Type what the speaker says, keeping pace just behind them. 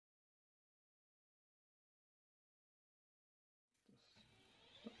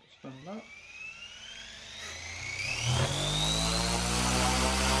Spin it up.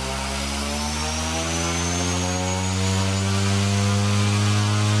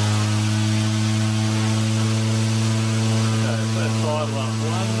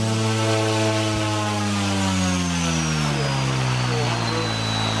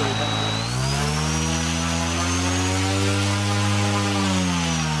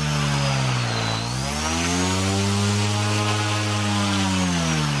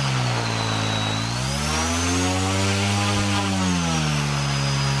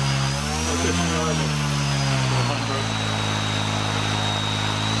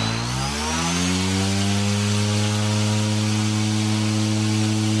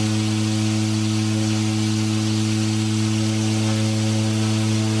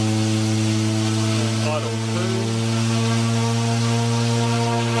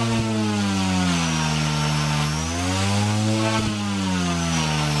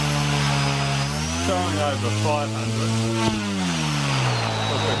 Over 500.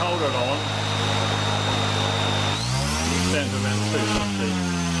 If we hold it on, it's down to about 250.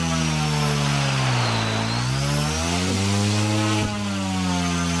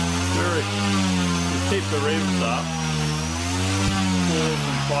 You keep the revs up, 4s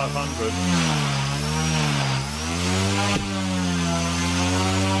and 500.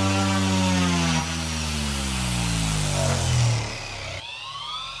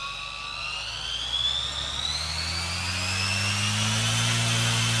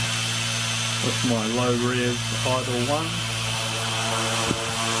 With my low rev idle one.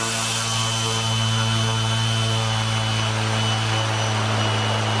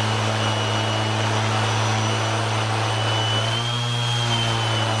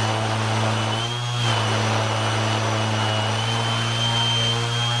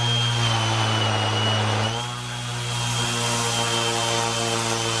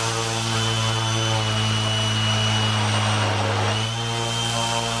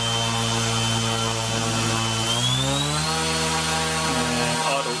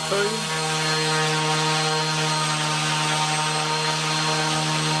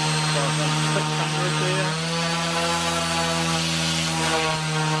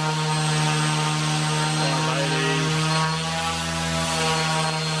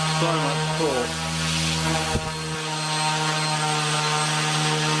 So much torque.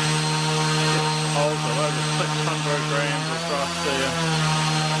 Holds it over 600 grams of thrust there.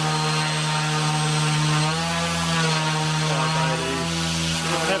 580.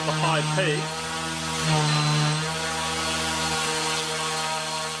 It'll have the high peak.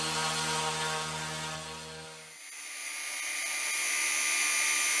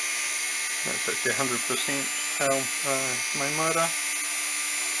 That's actually 100% tail main motor.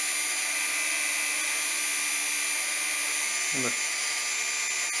 And the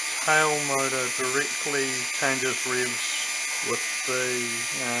tail motor directly changes revs with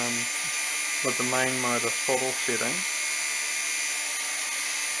the main motor throttle setting.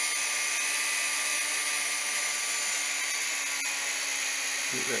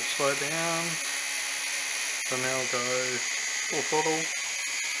 Let that slow down. So now I'll go full throttle.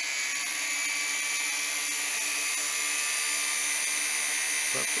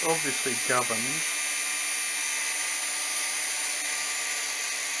 So it's obviously governed.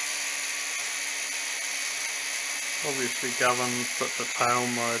 Obviously governs that the tail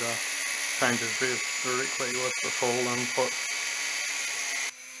motor changes revs directly with the throttle input.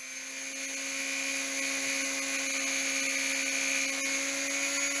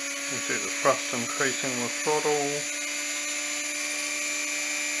 You see the thrust increasing with throttle.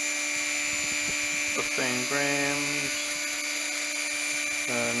 15 grams.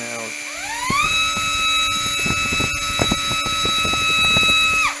 Now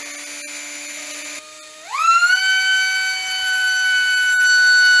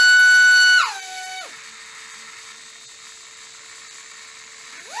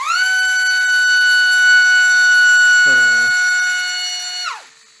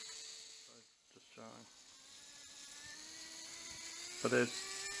but it's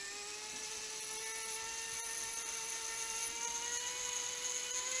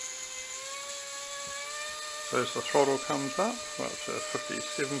so as the throttle comes up, well, it's a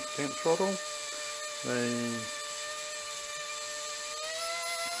 57% throttle, the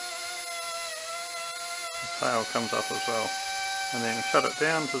tail comes up as well, and then shut it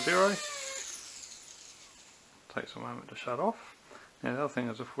down to 0. Takes a moment to shut off. Now the other thing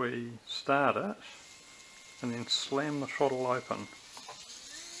is if we start it and then slam the throttle open,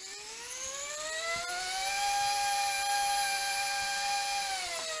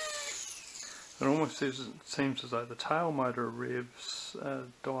 It almost seems as though the tail motor revs are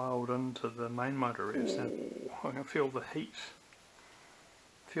dialed into the main motor revs. And I can feel the heat.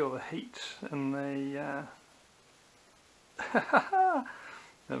 Feel the heat in the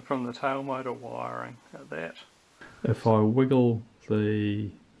from the tail motor wiring at that. If I wiggle the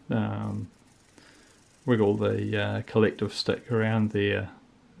collective stick around there,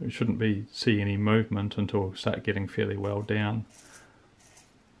 we shouldn't see any movement until we start getting fairly well down.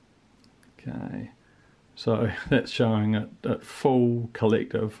 Okay, so that's showing at full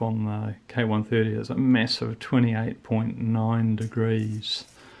collective on the K130 is a massive 28.9 degrees,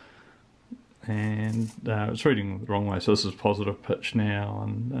 and it's reading the wrong way, so this is positive pitch now,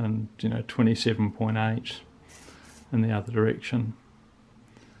 and 27.8 in the other direction.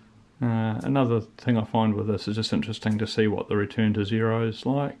 Another thing I find with this is just interesting to see what the return to zero is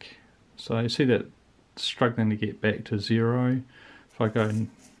like. So you see that struggling to get back to zero. If I go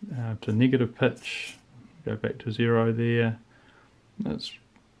to negative pitch, go back to zero there, that's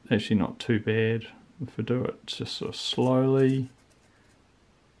actually not too bad. If I do it just sort of slowly,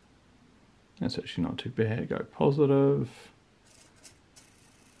 that's actually not too bad. Go positive,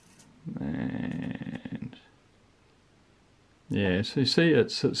 and yeah, so you see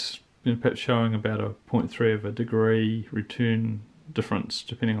it's perhaps showing about a 0.3 of a degree return difference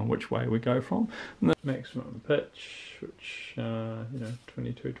depending on which way we go from. And the maximum pitch, which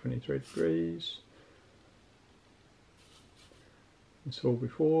 22, 23 degrees. We saw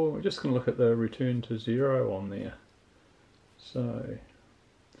before. We're just going to look at the return to zero on there. So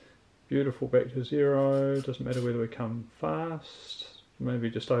beautiful, back to zero. Doesn't matter whether we come fast, maybe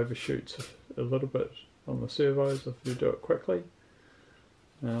just overshoots a little bit on the servos if you do it quickly.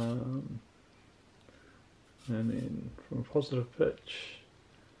 And then from a positive pitch,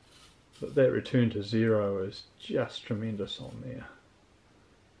 but that return to zero is just tremendous on there,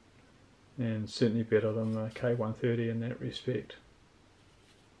 and certainly better than the K130 in that respect.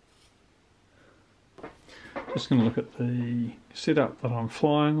 Just going to look at the setup that I'm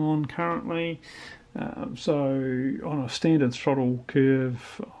flying on currently. So on a standard throttle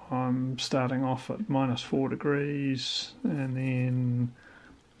curve, I'm starting off at -4 degrees and then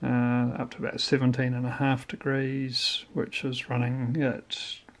up to about 17.5 degrees, which is running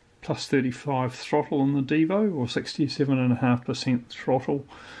at plus 35 throttle in the Devo, or 67.5% throttle.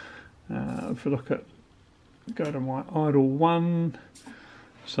 If we go to my idle 1,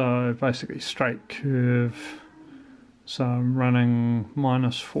 so basically straight curve, so I'm running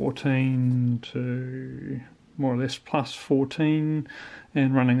 -14 to more or less +14,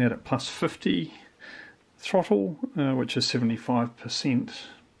 and running that at +50 throttle, which is 75%.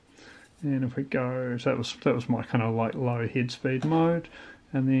 And if we go, so that was my kind of like low head speed mode.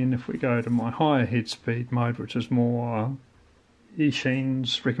 And then if we go to my higher head speed mode, which is more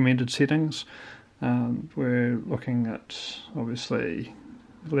Eachine's recommended settings, we're looking at obviously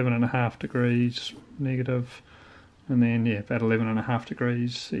 11.5 degrees negative, and then about 11.5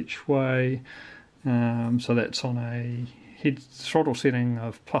 degrees each way. So that's on a head throttle setting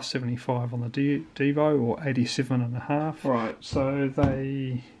of +75 on the Devo, or 87.5. Right, so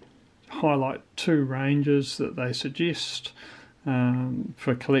they highlight two ranges that they suggest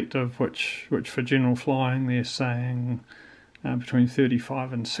for collective, which for general flying they're saying between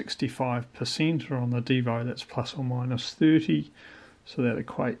 35 and 65%, or on the Devo that's ±30, so that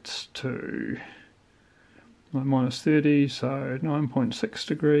equates to -30, so 9.6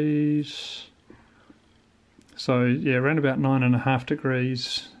 degrees. So yeah, around about 9.5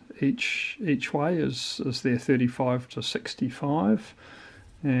 degrees each way is their 35 to 65.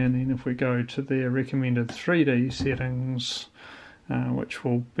 And then if we go to their recommended 3D settings, which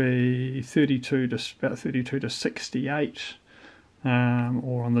will be about 32 to 68,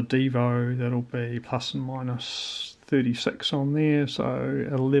 or on the Devo that'll be ±36 on there, so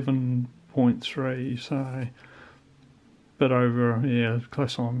 11.3, so a bit over,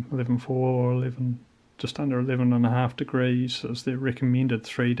 close on 11.4, 11, just under 11.5 degrees is their recommended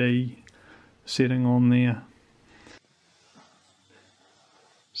 3D setting on there.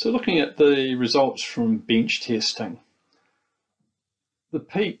 So looking at the results from bench testing, the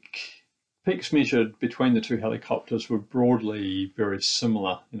peaks measured between the two helicopters were broadly very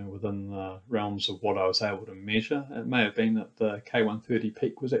similar, within the realms of what I was able to measure. It may have been that the K130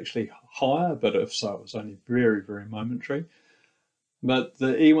 peak was actually higher, but if so, it was only very, very momentary. But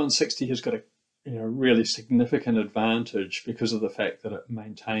the E160 has got a really significant advantage because of the fact that it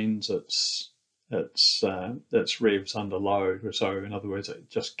maintains its revs under load. So in other words, it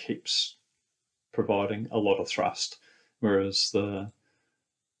just keeps providing a lot of thrust, whereas the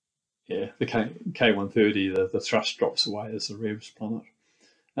K130, the thrust drops away as the revs plummet.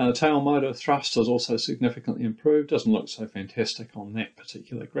 Tail motor thrust is also significantly improved. Doesn't look so fantastic on that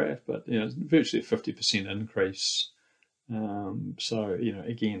particular graph, but virtually a 50% increase. So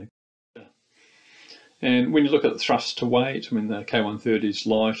again, and when you look at the thrust to weight, I mean the K130 is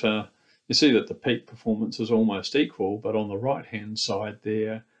lighter. You see that the peak performance is almost equal, but on the right-hand side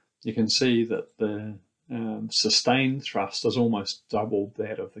there, you can see that the sustained thrust is almost double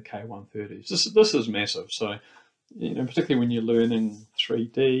that of the K130s. This is massive. So particularly when you're learning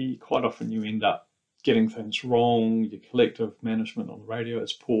 3D, quite often you end up getting things wrong. Your collective management on the radio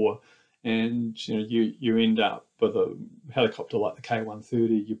is poor, and you end up with a helicopter like the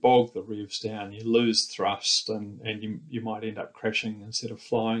K130. You bog the revs down, you lose thrust, and you might end up crashing instead of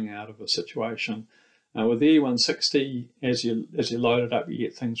flying out of a situation. With the E160, as you load it up, you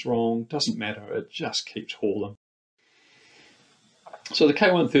get things wrong. Doesn't matter; it just keeps hauling. So the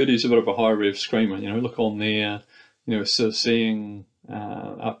K130 is a bit of a high rev screamer. Look on there. So seeing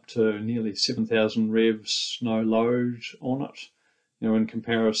up to nearly 7,000 revs, no load on it. In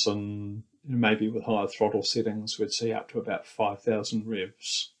comparison, maybe with higher throttle settings, we'd see up to about 5,000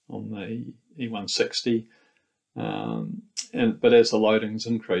 revs on the E160. But as the loadings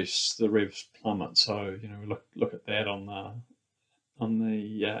increase, the revs plummet. So look at that on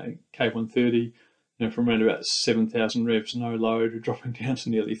the K130. From around about 7,000 revs, no load, dropping down to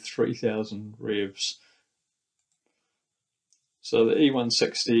nearly 3,000 revs. So the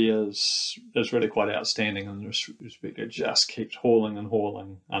E160 is really quite outstanding in this respect. It just keeps hauling and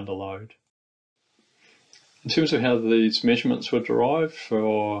hauling under load. In terms of how these measurements were derived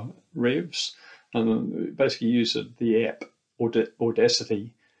for revs, we basically use the app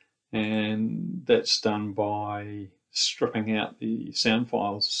Audacity, and that's done by stripping out the sound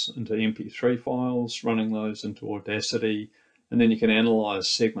files into MP3 files, running those into Audacity, and then you can analyze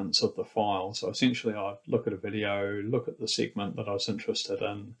segments of the file. So essentially I'd look at a video, look at the segment that I was interested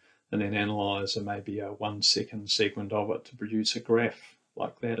in, and then analyze maybe a 1 second segment of it to produce a graph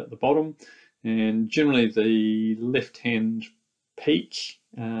like that at the bottom. And generally the left-hand peak,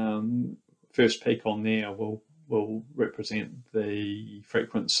 first peak on there will represent the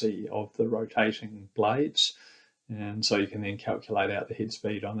frequency of the rotating blades. And so you can then calculate out the head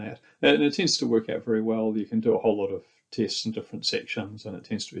speed on that. And it tends to work out very well. You can do a whole lot of tests in different sections, and it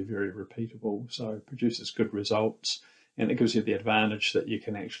tends to be very repeatable. So it produces good results, and it gives you the advantage that you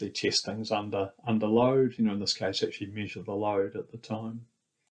can actually test things under load. In this case, actually measure the load at the time.